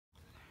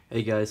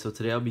Hey guys, so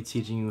today I'll be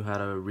teaching you how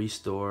to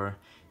restore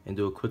and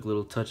do a quick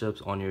little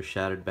touch-ups on your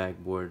Shattered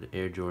Backboard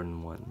Air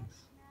Jordan 1s.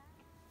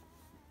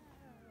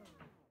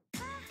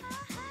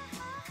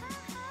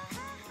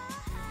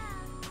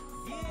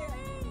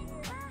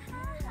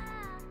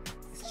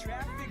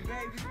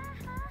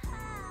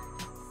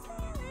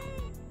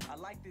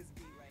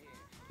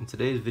 In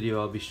today's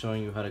video, I'll be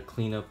showing you how to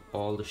clean up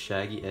all the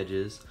shaggy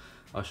edges.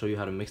 I'll show you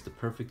how to mix the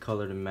perfect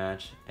color to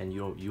match, and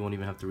you won't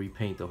even have to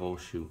repaint the whole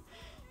shoe.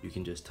 You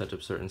can just touch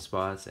up certain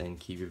spots and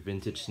keep your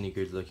vintage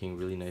sneakers looking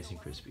really nice and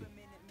crispy.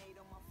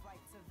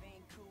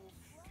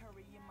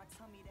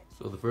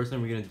 So the first thing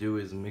we're going to do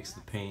is mix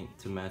the paint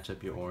to match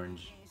up your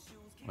orange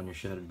on your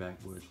Shattered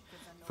Backboard.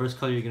 First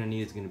color you're going to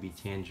need is going to be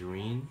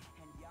tangerine.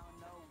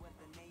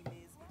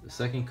 The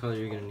second color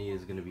you're going to need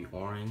is going to be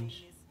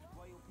orange.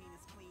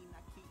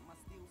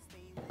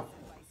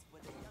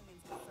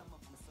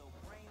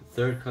 The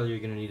third color you're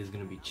going to need is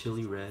going to be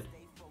chili red.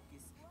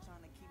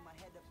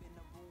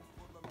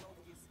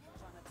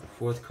 The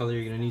fourth color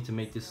you're going to need to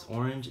make this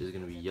orange is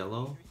going to be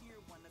yellow.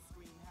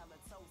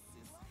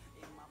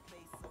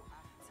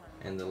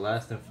 And the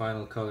last and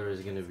final color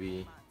is going to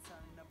be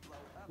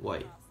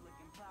white.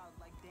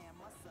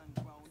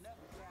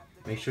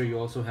 Make sure you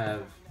also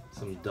have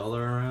some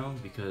duller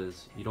around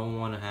because you don't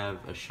want to have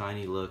a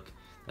shiny look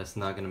that's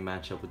not going to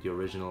match up with the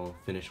original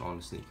finish on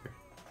the sneaker.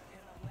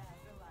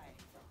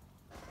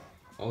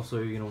 Also,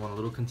 you're going to want a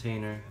little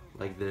container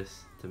like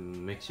this to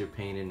mix your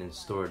paint in and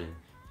store it in,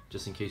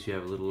 just in case you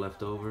have a little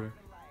left over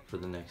for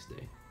the next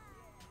day.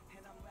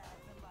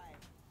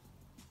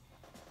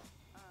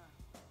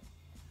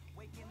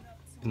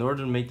 In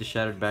order to make the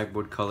Shattered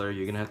Backboard color,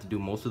 you're going to have to do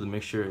most of the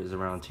mixture is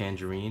around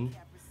tangerine.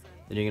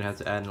 Then you're going to have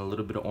to add in a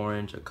little bit of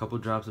orange, a couple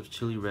drops of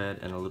chili red,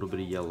 and a little bit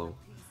of yellow.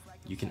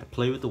 You can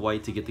play with the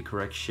white to get the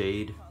correct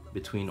shade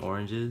between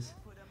oranges.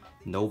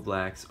 No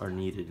blacks are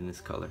needed in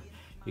this color.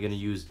 You're going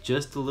to use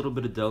just a little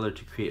bit of duller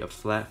to create a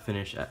flat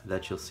finish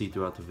that you'll see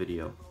throughout the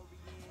video.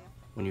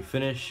 When you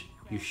finish,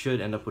 you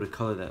should end up with a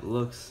color that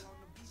looks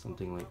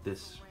something like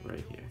this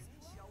right here.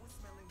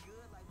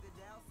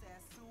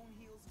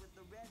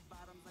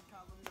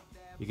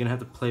 You're going to have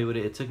to play with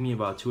it. It took me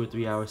about 2 or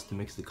 3 hours to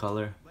mix the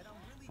color.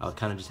 I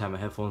kind of just had my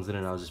headphones in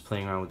and I was just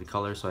playing around with the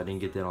color, so I didn't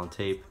get that on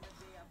tape.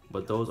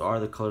 But those are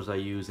the colors I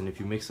use, and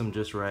if you mix them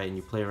just right and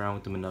you play around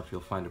with them enough,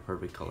 you'll find a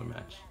perfect color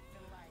match.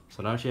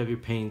 So now that you have your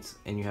paints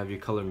and you have your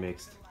color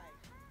mixed,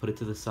 put it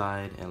to the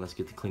side and let's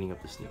get to cleaning up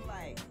the sneaker.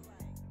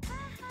 It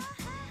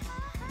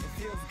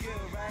feels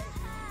good, right?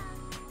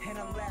 And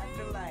I'm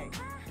laughing like,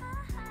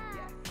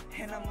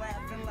 yeah. And I'm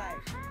laughing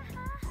like,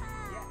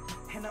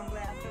 yeah. And I'm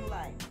laughing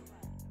like.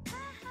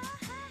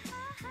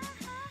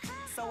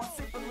 So I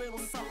sip a little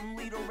something,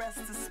 leave the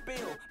rest to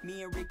spill.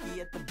 Me and Ricky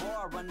at the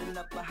bar running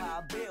up a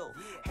high bill.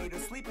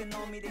 Haters sleeping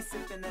on me, they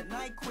sipping that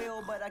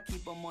NyQuil, but I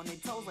keep them on their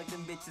toes like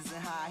them bitches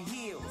in high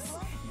heels.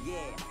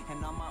 Yeah,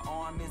 and on my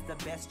arm is the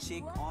best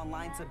chick,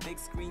 online to big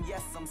screen.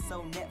 Yes, I'm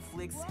so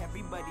Netflix.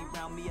 Everybody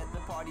around me at the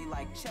party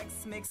like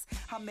Chex Mix.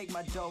 I make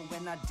my dough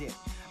when I dip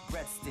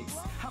breadsticks.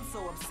 I'm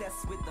so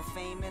obsessed with the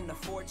fame and the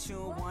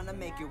fortune, wanna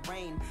make it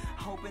rain,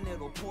 hoping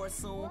it'll pour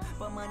soon.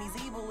 But money's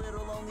evil,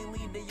 it'll only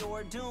lead to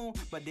your doom.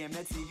 But damn,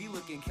 that TV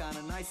looking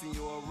kinda nice in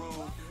your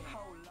room.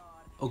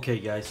 Okay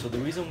guys, so the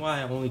reason why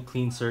I only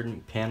clean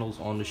certain panels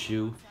on the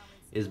shoe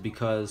is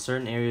because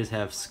certain areas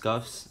have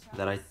scuffs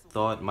that I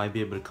thought might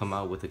be able to come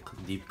out with a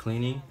deep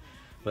cleaning,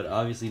 but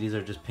obviously these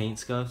are just paint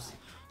scuffs.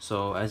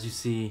 So as you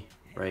see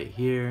right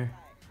here,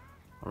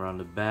 around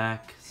the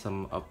back,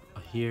 some up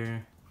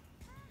here,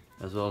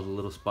 as well as a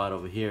little spot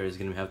over here is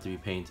going to have to be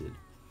painted.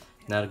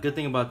 Now the good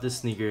thing about this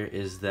sneaker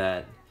is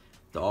that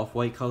the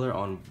off-white color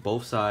on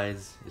both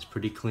sides is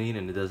pretty clean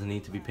and it doesn't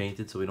need to be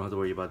painted, so we don't have to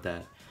worry about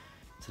that.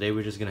 Today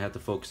we're just going to have to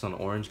focus on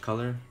orange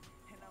color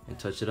and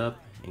touch it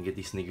up and get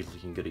these sneakers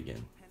looking good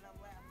again.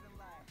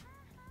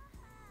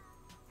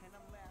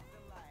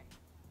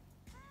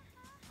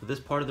 For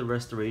this part of the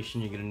restoration,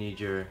 you're going to need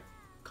your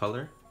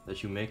color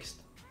that you mixed,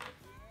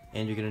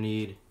 and you're going to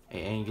need an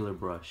angular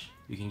brush.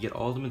 You can get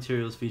all the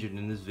materials featured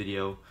in this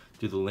video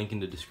through the link in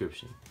the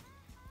description.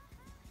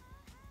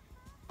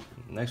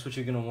 Next, what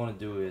you're going to want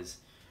to do is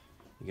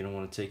you're going to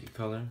want to take your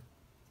color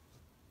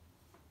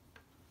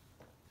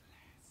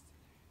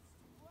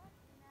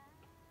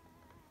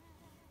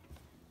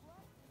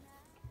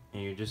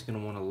and you're just going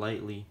to want to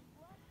lightly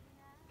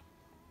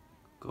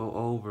go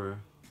over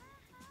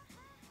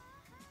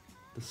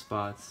the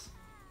spots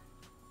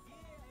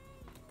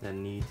that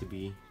need to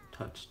be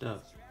touched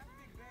up.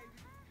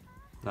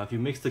 Now if you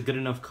mix a good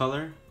enough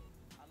color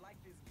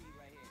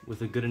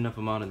with a good enough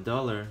amount of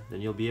duller,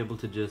 then you'll be able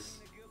to just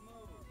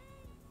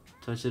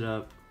touch it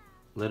up,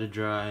 let it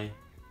dry,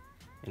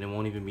 and it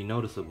won't even be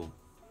noticeable.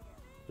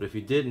 But if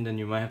you didn't, then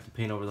you might have to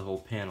paint over the whole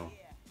panel.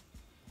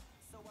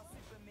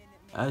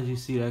 As you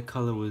see, that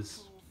color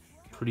was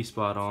pretty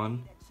spot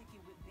on.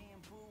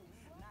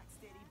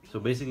 So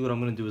basically what I'm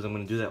going to do is I'm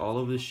going to do that all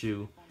over the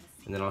shoe,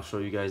 and then I'll show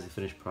you guys the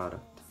finished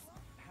product.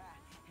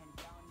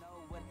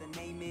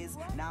 name is.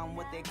 Now I'm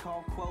what they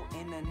call, quote,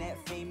 internet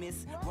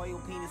famous. Royal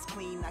penis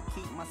clean, I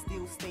keep my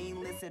steel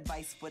stainless.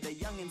 Advice for the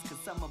youngins, cause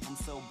some of them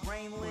so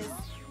brainless.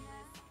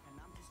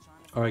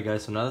 Alright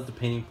guys, so now that the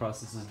painting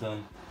process is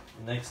done,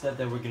 the next step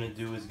that we're going to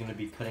do is going to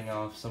be cutting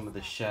off some of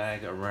the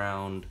shag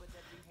around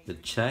the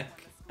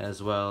check,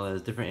 as well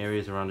as different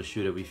areas around the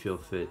shoe that we feel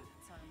fit.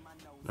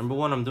 Number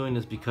one, I'm doing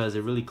this because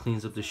it really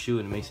cleans up the shoe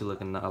and makes it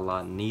look a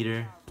lot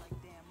neater.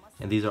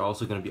 And these are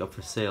also going to be up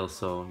for sale,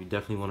 so you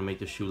definitely want to make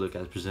the shoe look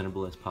as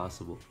presentable as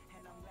possible.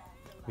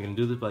 We're going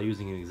to do this by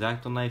using an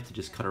X-Acto knife to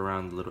just cut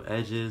around the little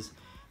edges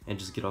and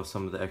just get off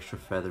some of the extra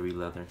feathery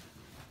leather.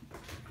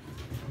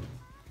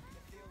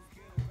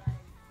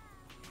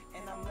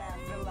 And I'm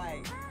laughing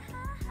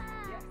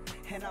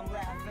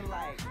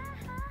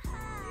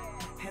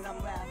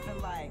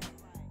like,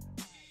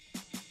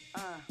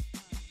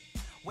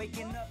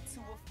 waking up to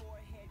a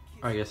forehead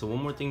kiss. Alright guys, so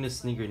one more thing this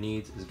sneaker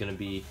needs is going to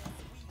be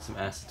some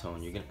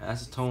acetone. You're going to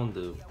acetone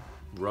the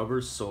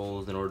rubber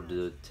soles in order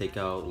to take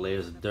out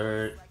layers of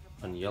dirt,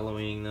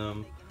 unyellowing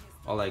them,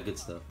 all that good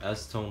stuff.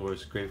 Acetone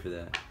works great for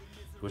that.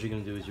 So what you're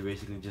going to do is you're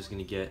basically just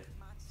going to get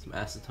some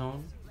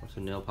acetone or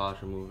some nail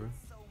polish remover.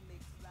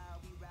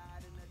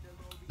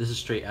 This is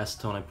straight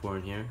acetone I pour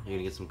in here. You're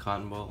gonna get some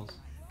cotton balls.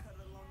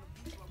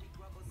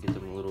 Get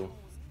them a little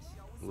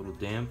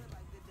damp.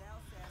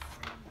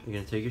 You're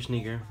gonna take your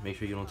sneaker, make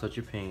sure you don't touch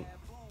your paint.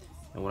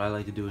 And what I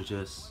like to do is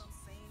just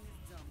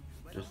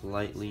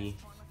lightly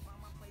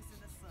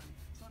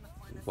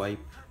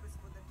wipe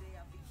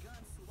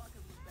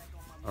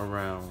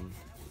around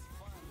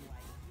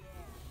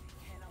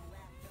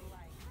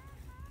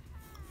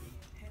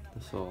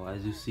the sole.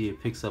 As you see, it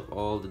picks up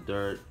all the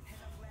dirt,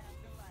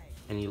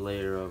 any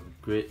layer of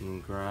grit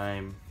and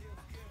grime,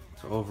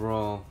 so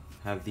overall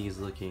have these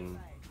looking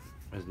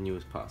as new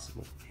as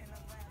possible.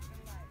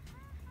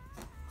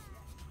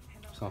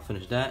 So I'll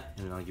finish that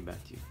and then I'll get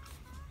back to you.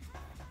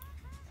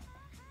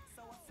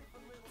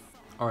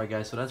 Alright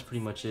guys, so that's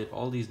pretty much it.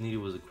 All these needed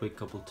was a quick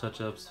couple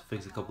touch-ups,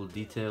 fix a couple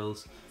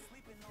details.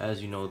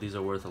 As you know, these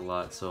are worth a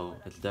lot, so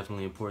it's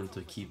definitely important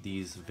to keep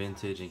these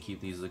vintage and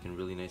keep these looking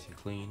really nice and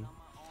clean.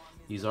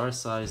 These are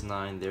size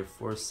 9, they're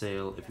for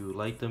sale. If you would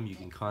like them, you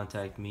can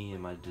contact me.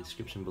 In my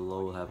description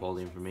below will have all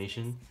the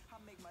information.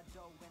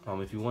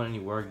 If you want any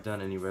work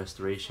done, any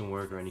restoration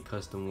work or any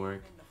custom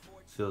work,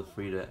 feel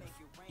free to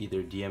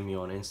either DM me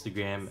on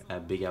Instagram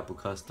at Big Apple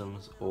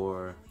Customs,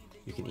 or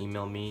you can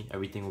email me.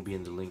 Everything will be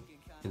in the link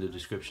in the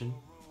description.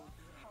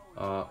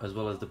 As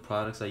well as the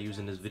products I use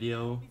in this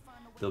video,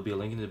 there'll be a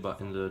link in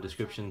the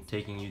description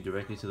taking you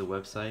directly to the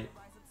website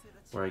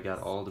where I got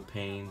all the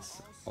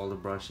paints, all the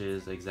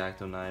brushes,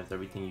 X-Acto knives,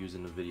 everything used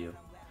in the video.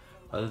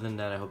 Other than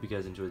that, I hope you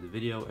guys enjoyed the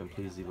video, and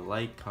please leave a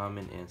like,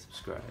 comment, and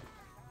subscribe.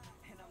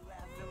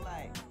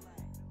 It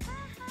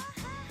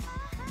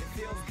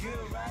feels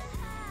good, right?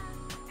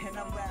 And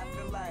I'm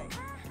laughing like,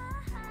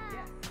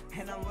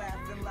 and I'm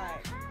laughing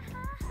like,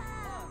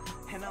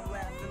 and I'm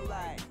laughing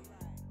like,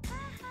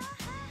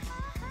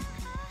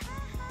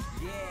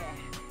 yeah,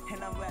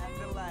 and I'm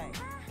laughing like,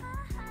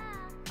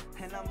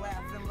 and I'm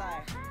laughing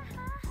like,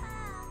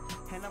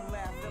 and I'm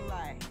laughing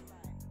like.